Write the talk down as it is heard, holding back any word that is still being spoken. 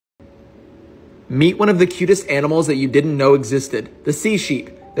Meet one of the cutest animals that you didn't know existed, the sea sheep.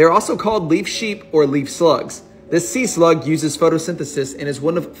 They are also called leaf sheep or leaf slugs. This sea slug uses photosynthesis and is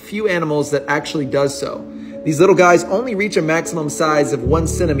one of few animals that actually does so. These little guys only reach a maximum size of 1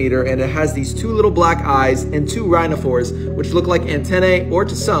 centimeter, and it has these 2 little black eyes and 2 rhinophores, which look like antennae or,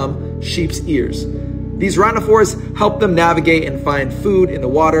 to some, sheep's ears. These rhinophores help them navigate and find food in the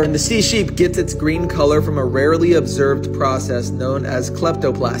water, and the sea sheep gets its green color from a rarely observed process known as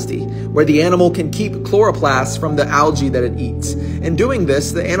kleptoplasty, where the animal can keep chloroplasts from the algae that it eats. In doing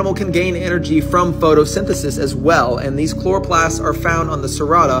this, the animal can gain energy from photosynthesis as well, and these chloroplasts are found on the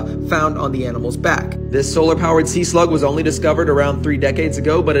serrata found on the animal's back. This solar-powered sea slug was only discovered around 3 decades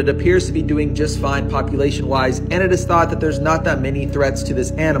ago, but it appears to be doing just fine population-wise, and it is thought that there's not that many threats to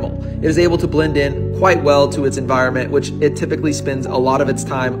this animal. It is able to blend in quite well to its environment, which it typically spends a lot of its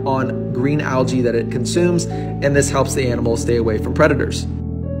time on green algae that it consumes, and this helps the animal stay away from predators.